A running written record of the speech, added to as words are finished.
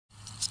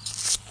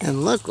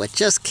And look what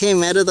just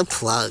came out of the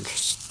plug.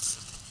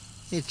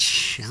 It's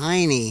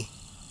shiny.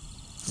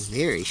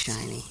 Very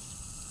shiny.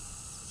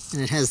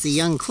 And it has the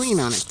young queen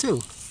on it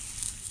too.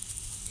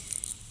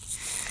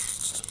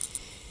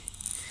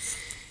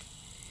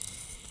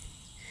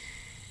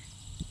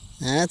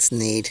 That's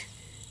neat.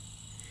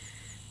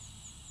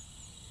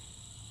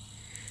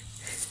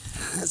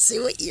 Let's see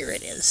what year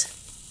it is.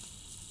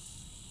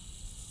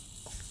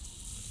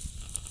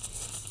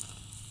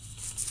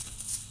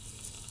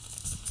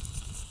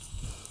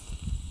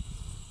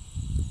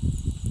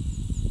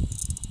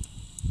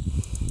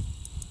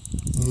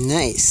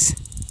 Nice.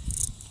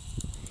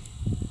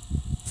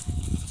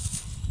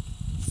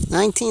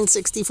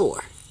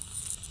 1964.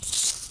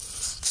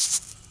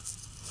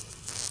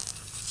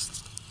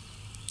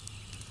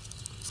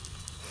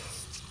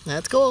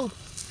 That's cool.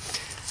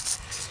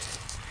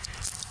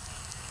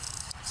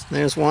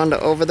 There's Wanda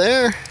over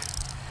there,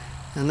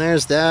 and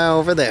there's Dow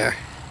over there.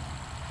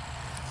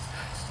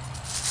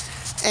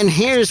 And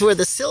here's where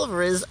the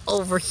silver is,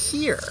 over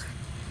here.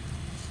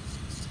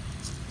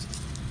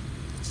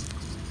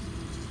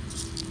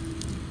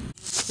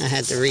 I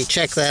had to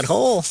recheck that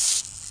hole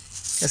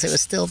because it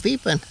was still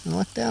beeping. And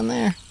look down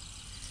there.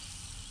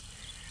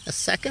 A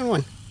second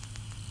one.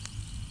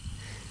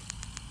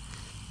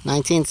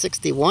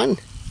 1961.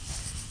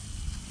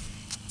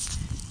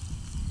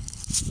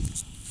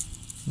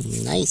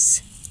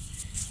 Nice.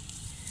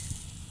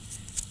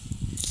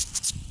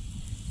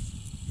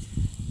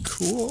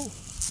 Cool.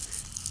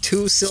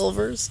 2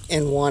 silvers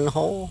in 1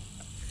 hole.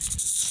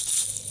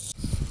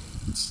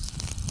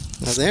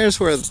 Now there's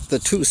where the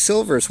 2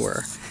 silvers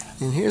were.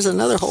 And here's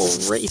another hole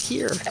right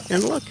here.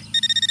 And look.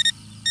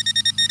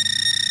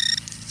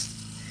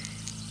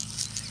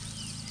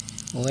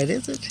 What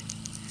is it?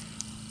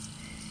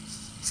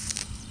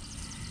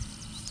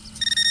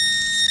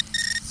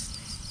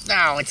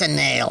 No, it's a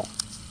nail.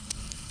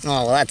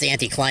 Oh, well, that's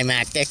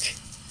anticlimactic.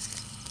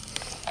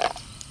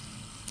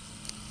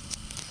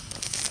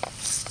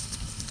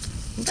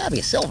 There's gotta be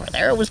a silver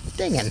there. It was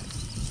digging.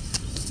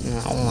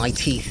 Oh, my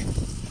teeth.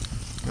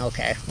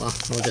 Okay, well,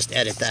 we'll just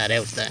edit that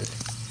out then,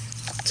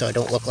 so I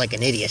don't look like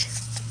an idiot,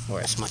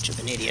 or as much of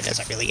an idiot as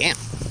I really am.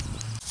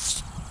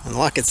 And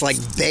look, it's like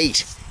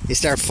bait. You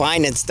start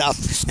finding stuff,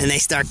 and they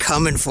start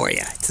coming for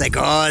you. It's like,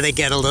 oh, they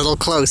get a little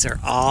closer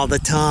all the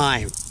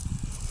time.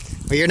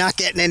 But you're not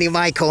getting any of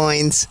my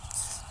coins.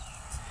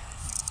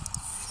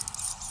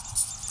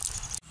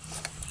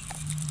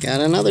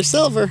 Got another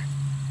silver.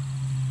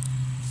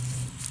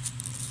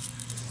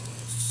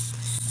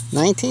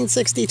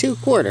 1962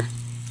 quarter.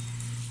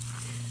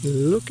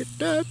 Look at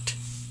that.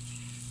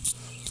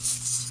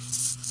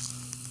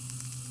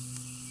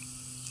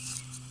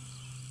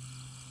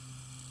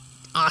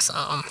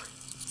 Awesome.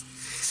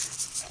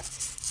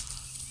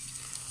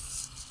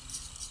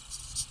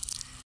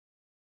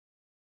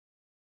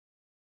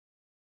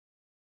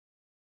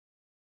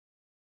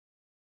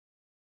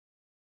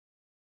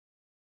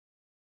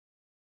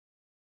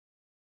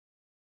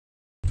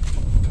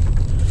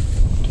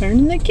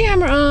 Turning the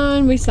camera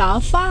on, we saw a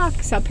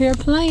fox up here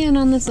playing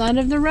on the side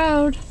of the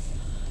road.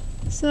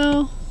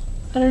 So,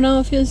 I don't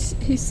know if he's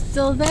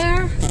still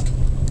there,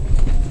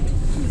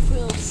 if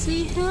we'll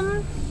see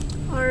him,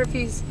 or if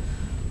he's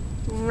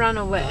run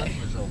away.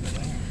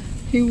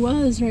 He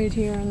was right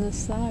here on this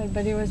side,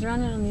 but he was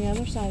running on the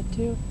other side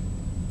too.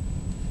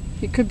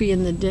 He could be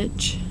in the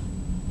ditch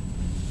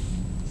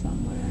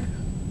somewhere.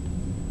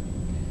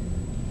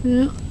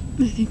 Yeah,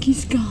 I think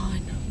he's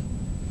gone.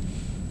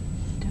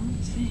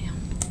 Don't see him.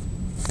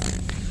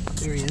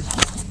 There he is.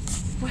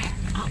 Where?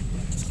 Oh.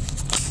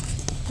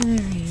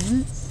 There he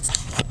is.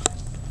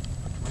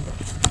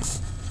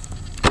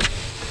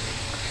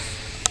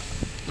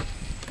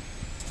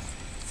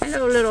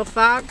 Hello, little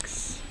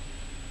fox.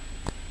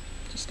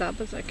 Just stop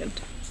a second.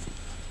 As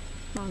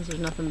long as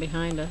there's nothing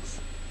behind us.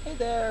 Hey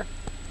there.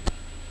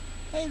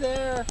 Hey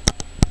there.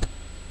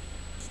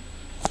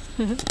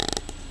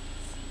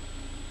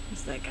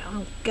 He's like,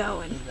 I'm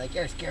going. He's like,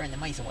 you're scaring the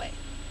mice away.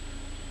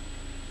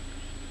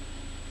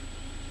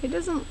 He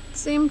doesn't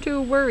seem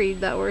too worried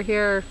that we're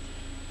here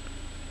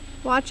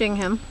watching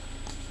him.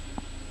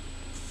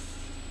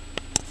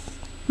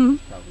 Probably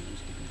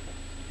used to people.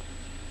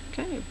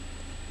 Okay.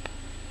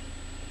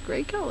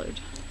 Gray colored.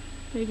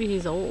 Maybe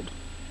he's old.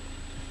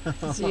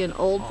 Is he an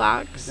old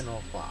fox? He's an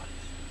old fox.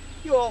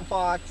 You old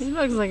fox. He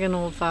looks like an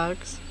old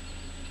fox.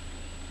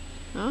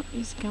 Oh,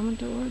 he's coming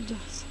towards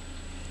us.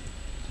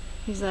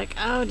 He's like,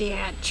 oh, do you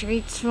have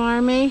treats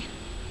for me?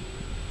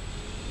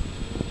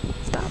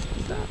 Stop,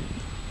 stop.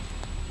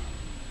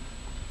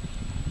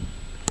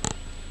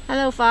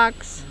 Hello,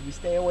 fox. You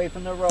stay away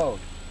from the road.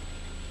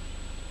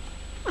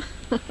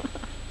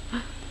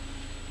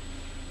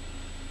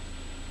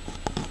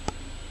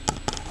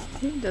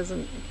 He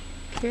doesn't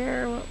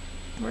care what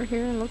we're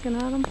here looking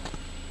at him.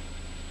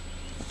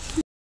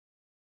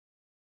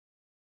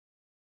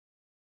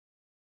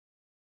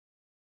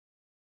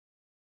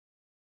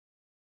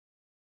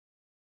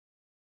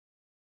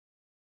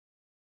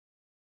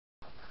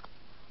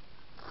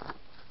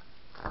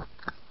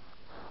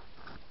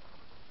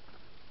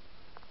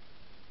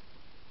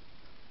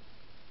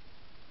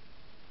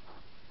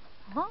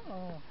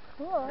 Oh,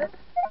 cool.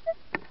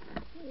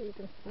 You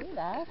can see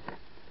that.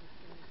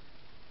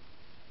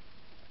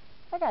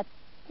 I got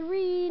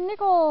 3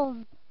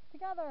 nickels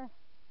together.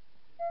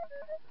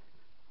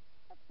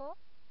 That's cool.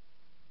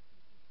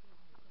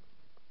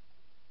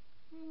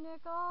 3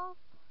 nickels.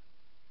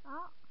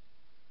 Oh,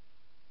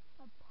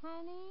 a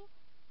penny.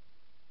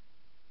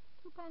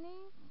 2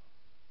 pennies.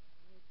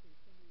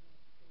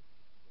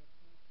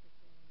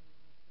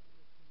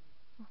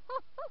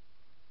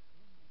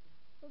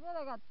 So then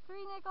I got 3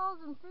 nickels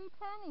and 3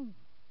 pennies.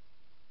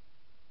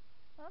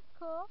 That's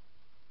cool.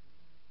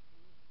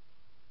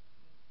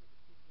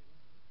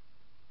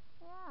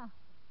 Yeah.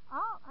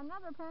 Oh,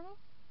 another penny.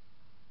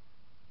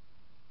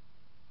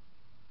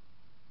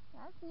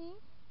 That's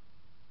neat.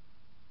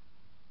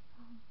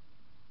 I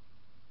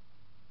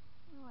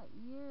don't know what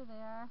year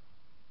they are.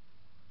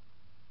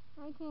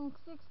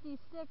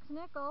 1966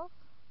 nickels.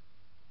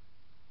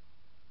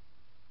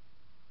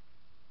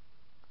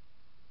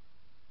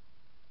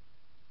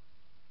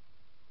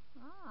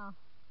 Oh.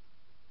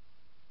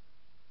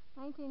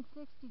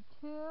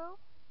 1962.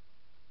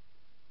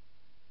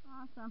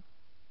 Awesome.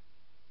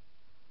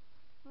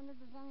 Wonder if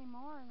there's any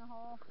more in the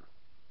hole.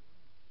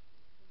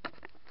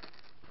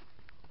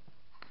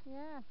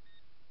 Yeah.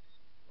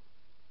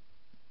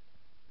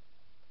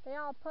 They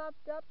all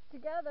popped up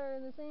together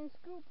in the same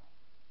scoop.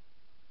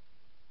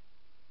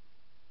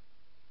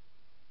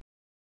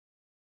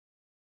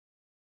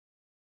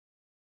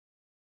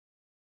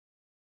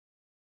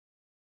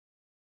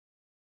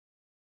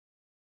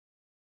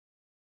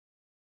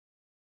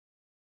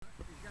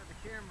 She's got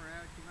the camera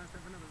out. She must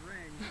have another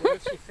ring. Well,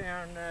 she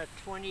found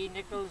 20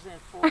 nickels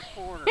and 4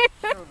 quarters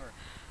silver.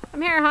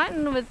 I'm here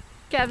hunting with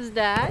Kev's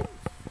dad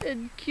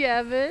and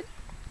Kevin.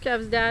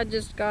 Kev's dad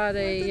just got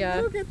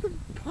a Look at the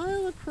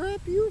pile of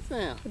crap you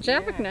found.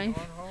 traffic knife.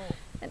 Going home.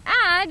 And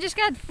I just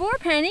got 4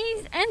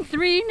 pennies and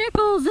 3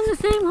 nickels in the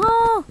same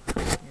hole.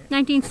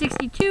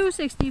 1962,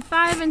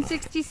 65, and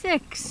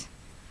 66.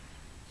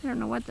 I don't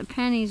know what the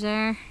pennies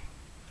are.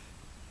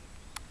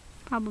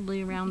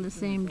 Probably around the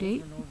same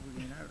date. Over and over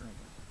again, I don't know.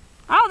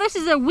 Oh, this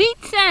is a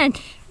wheat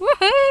cent.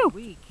 Woohoo!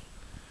 Week.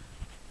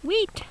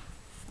 Wheat.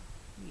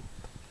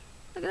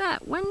 Look at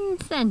that, 1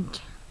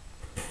 cent.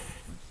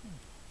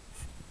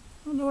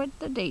 I wonder what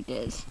the date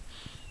is.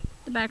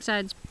 The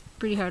backside's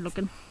pretty hard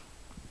looking.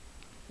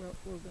 Well,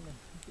 we're gonna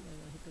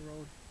hit the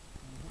road.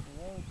 Hit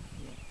the road?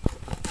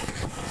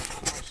 Yeah.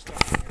 I'll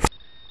stop here.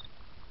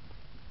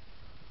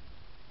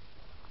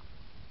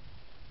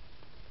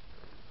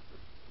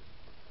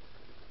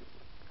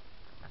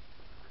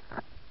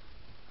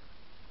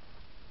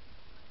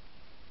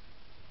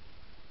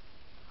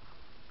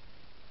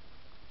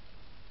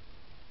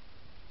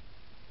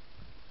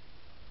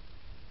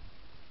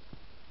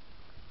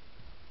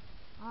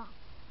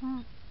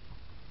 There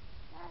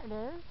it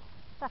is.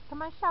 Stuck to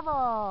my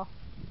shovel.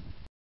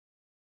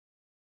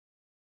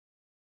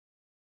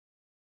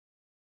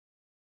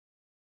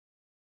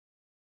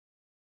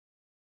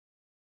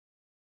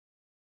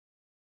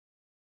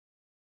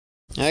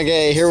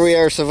 Okay, here we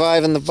are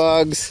surviving the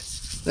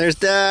bugs. There's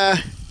Da.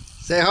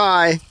 Say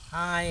hi.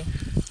 Hi.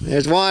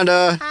 There's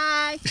Wanda.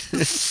 Hi.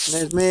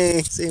 There's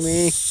me. See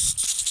me.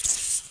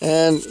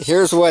 And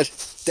here's what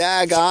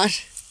Da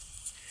got.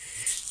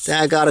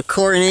 Da got a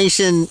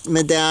coronation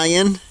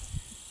medallion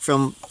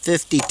from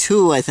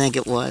 52, I think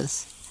it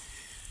was.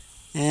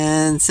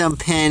 And some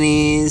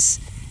pennies.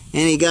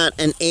 And he got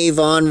an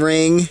Avon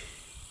ring.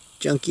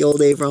 Junky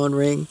old Avon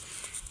ring.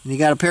 And he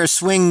got a pair of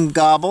swim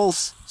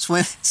goggles.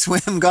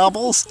 Swim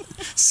goggles?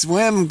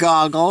 Swim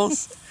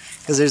goggles.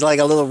 Because there's like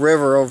a little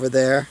river over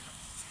there.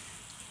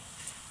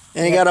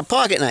 And he got a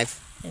pocket knife.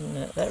 And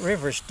that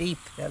river's deep,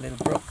 that little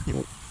brook.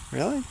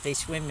 Really? They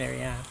swim there,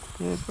 yeah.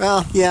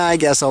 Well, yeah, I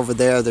guess over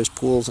there there's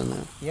pools in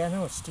there. Yeah,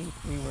 no, it's deep.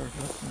 We were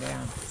looking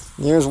down.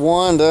 There's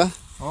Wanda.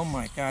 Oh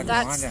my God,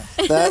 That's-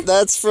 Wanda.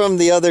 That's from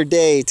the other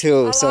day too.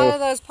 A lot So of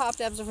those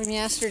pop-ups are from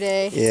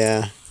yesterday.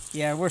 yeah.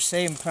 Yeah, we're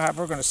saving pop.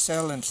 We're going to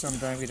sell them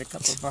sometime. We get a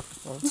couple of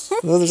bucketfuls.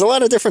 Well, there's a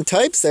lot of different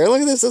types there.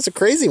 Look at this. That's a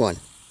crazy one.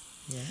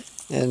 Yeah.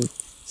 And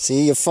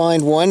see, you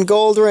find one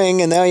gold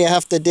ring, and now you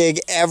have to dig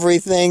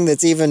everything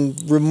that's even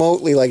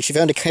remotely like. She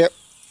found a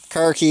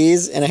car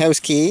keys and a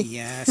house key.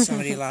 Yeah,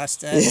 somebody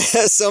lost that.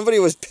 Yeah, somebody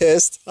was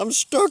pissed. I'm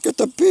stuck at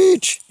the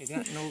beach.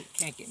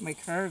 Can't get my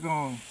car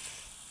going.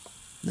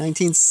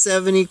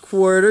 1970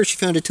 quarter. She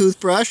found a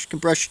toothbrush. Can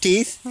brush your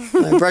teeth.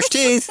 I brush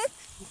teeth.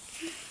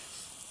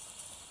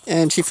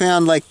 And she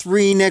found like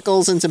 3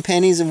 nickels and some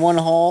pennies in one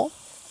hole.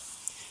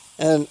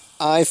 And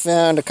I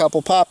found a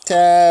couple pop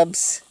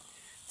tabs,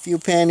 a few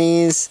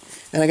pennies,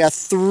 and I got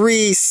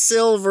 3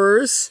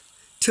 silvers.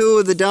 2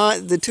 of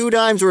the 2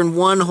 dimes were in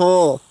one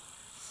hole.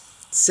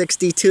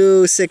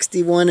 62,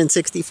 61, and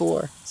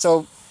 64.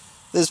 So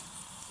there's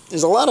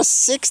a lot of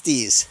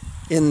 60s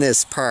in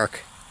this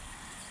park.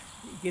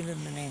 Give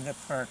them the name of the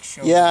park.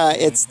 Show Yeah,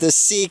 them. it's the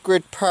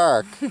secret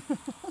park.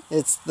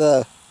 it's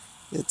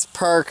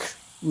park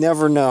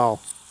never know.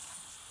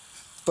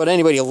 But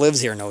anybody who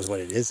lives here knows what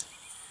it is.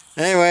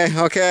 Anyway,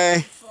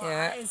 okay.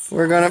 Yeah.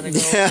 We're gonna Go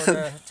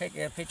yeah. take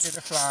a picture of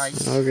the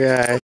flies.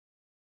 Okay.